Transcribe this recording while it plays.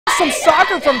some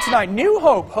soccer from tonight. New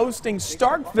Hope hosting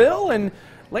Starkville, and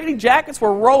Lady Jackets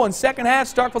were rolling. Second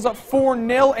half, Starkville's up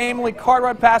 4-0. Emily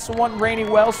Cartwright pass to one. Rainey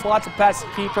Wells slots a pass to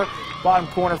keeper. Bottom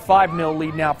corner, 5-0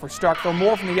 lead now for Starkville.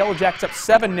 More from the Yellow Jackets up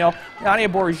 7-0.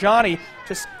 Nania Borjani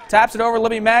just taps it over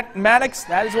Libby Maddox.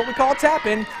 That is what we call a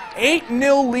tap-in.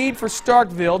 8-0 lead for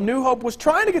Starkville. New Hope was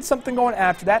trying to get something going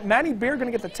after that. Maddie Beer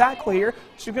going to get the tackle here.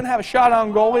 She's going to have a shot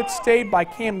on goal. It's stayed by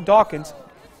Cam Dawkins.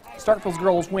 Starkville's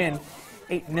girls win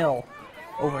 8-0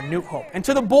 over New Hope. And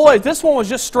to the boys, this one was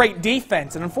just straight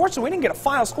defense. And unfortunately, we didn't get a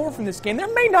final score from this game.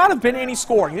 There may not have been any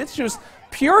scoring. It's just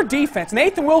pure defense.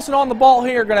 Nathan Wilson on the ball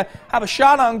here, going to have a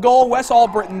shot on goal. Wes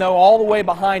Albritton, though, all the way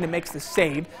behind and makes the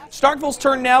save. Starkville's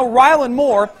turn now. Rylan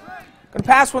Moore going to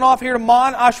pass one off here to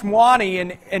Mon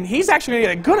Ashwani, and he's actually going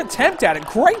to get a good attempt at it.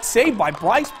 Great save by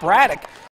Bryce Braddock.